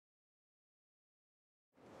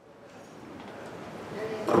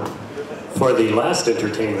for the last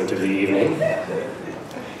entertainment of the evening,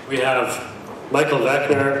 we have Michael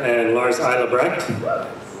Wagner and Lars Eilebrecht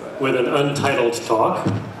with an untitled talk.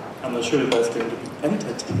 I'm not sure if that's going to be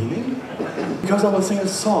entertaining, because I will sing a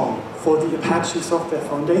song for the Apache Software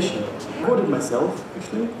Foundation. I wrote it myself,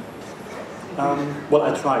 actually. Well,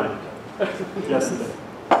 I tried yesterday.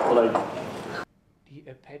 Die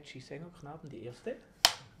Apache-Sängerknaben, die erste.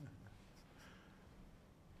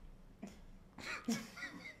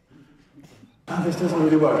 This doesn't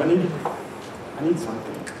really work. I need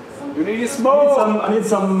something. You need smoke! I need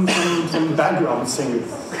some background singers.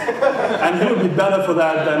 And who would be better for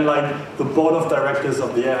that than like the board of directors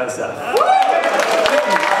of the ASF?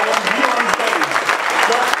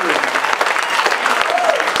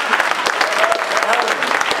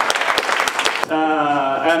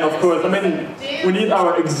 And of course, I mean, we need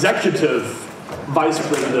our executive vice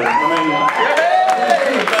president. I mean,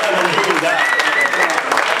 who's better than doing that?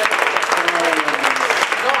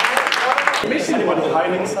 Anybody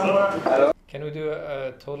hiding somewhere? Can we do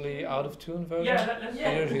a totally out of tune version? Yeah,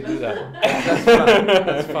 I usually do that. That's fun.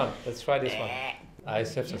 That's fun. Let's try this one. I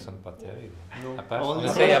saved some battery. Apache.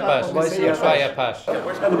 Let's say Apache. Let's try Apache. And the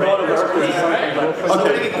board of directors is something like,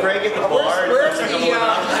 okay. Craig at the bar. Where's the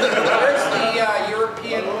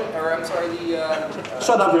European, or I'm sorry, the...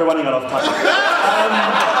 Shut up, we're running out of time.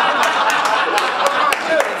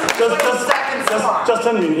 Just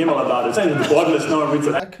send me an email about it. Send it to the board list, no one reads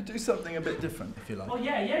it. I could do something a bit different if you like. Oh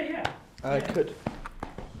yeah. I could.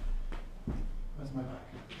 Where's my bag?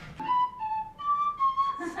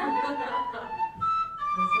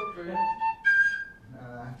 I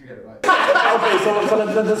have to get it right. Okay, so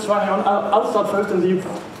let's try on. I'll start first and you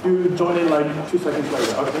join in like 2 seconds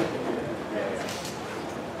later, okay?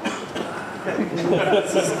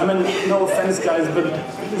 I mean, no offense guys, but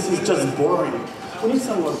this is just boring. We need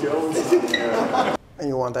some more girls out here. And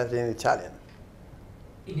you want that in Italian?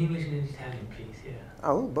 In English and in Italian, please, yeah.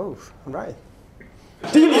 Oh, both. Right.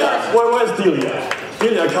 Delia! Where's Delia?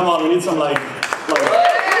 Delia, come on, we need some like come on.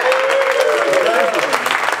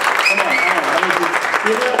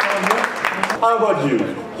 Delia, come on here. How about you?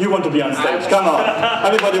 You want to be on stage, come on.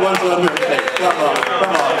 Everybody wants to be on stage, come on.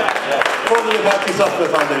 For the Apache Software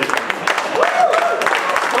Foundation.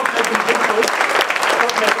 Stop making pictures,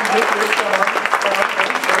 come on.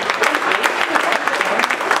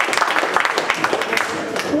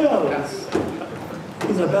 Well,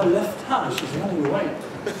 Isabel left her, she's running away.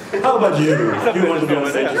 How about you? You want to be on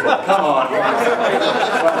stage as well? Come on.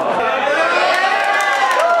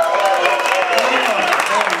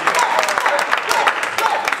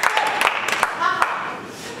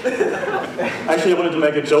 Actually, I wanted to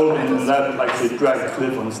make a joke and that actually drag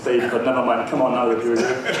Cliff on stage, but never mind. Come on now that you're here.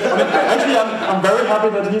 I mean, actually, I'm very happy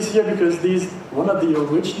that he's here because he's one of the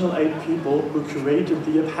original 8 people who created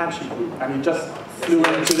the Apache group, and he just flew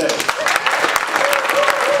in today.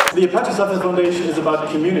 The Apache Software Foundation is about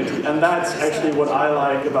community, and that's actually what I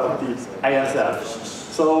like about the ASF.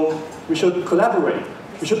 So we should collaborate.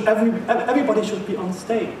 We should everybody should be on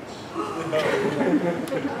stage.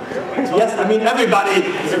 Yes, I mean everybody.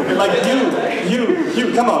 Like you.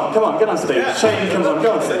 Come on, get on stage. Shane, come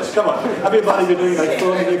on stage. Come on. Everybody, you're doing like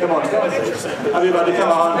come on stage. Everybody,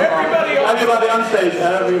 come on. Everybody on stage.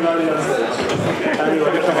 Everybody on stage.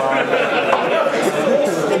 Everybody, come on.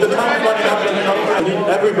 If the time's running out, I need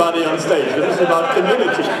everybody on stage. This is about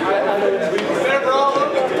community.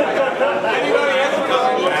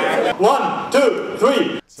 1, 2,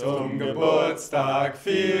 3. Zum Geburtstag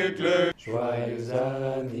viel Glück. Joyeux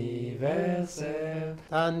anniversaire.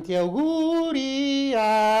 Tanti auguri,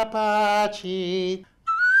 Apache.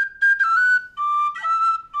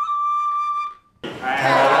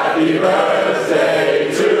 Happy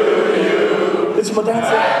birthday to you. It's my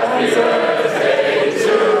dancer. Happy birthday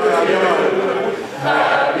to you.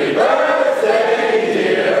 Happy birthday,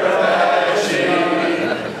 dear Apache.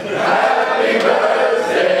 Happy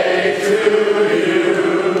birthday to you.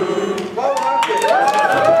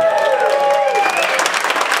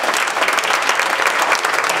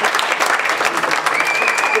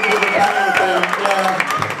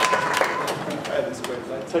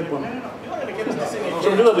 Take one.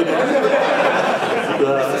 Should we do that again?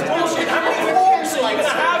 Bullshit, how many forks am I gonna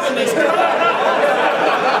have in this?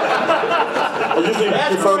 I usually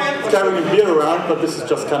prefer carrying a beer around, but this is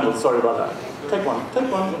just candles. Sorry about that. Take one.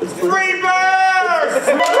 It's free. Free birds!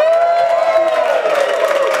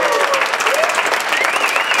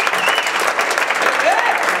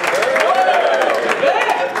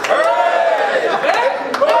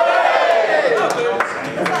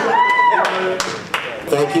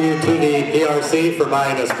 Thank you to the PRC for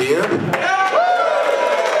buying us beer.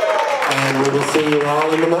 And we will see you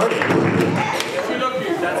all in the morning.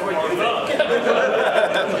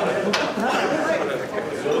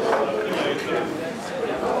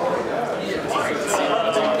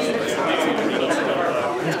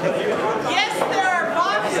 Yes, there are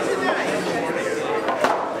boxes tonight.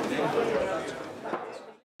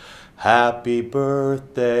 Happy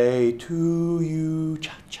birthday to you,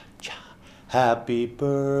 cha-cha-cha. Happy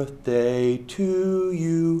birthday to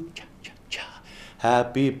you, cha-cha-cha.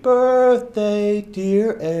 Happy birthday,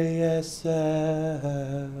 dear ASF.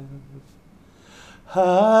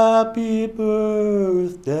 Happy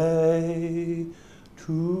birthday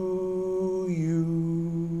to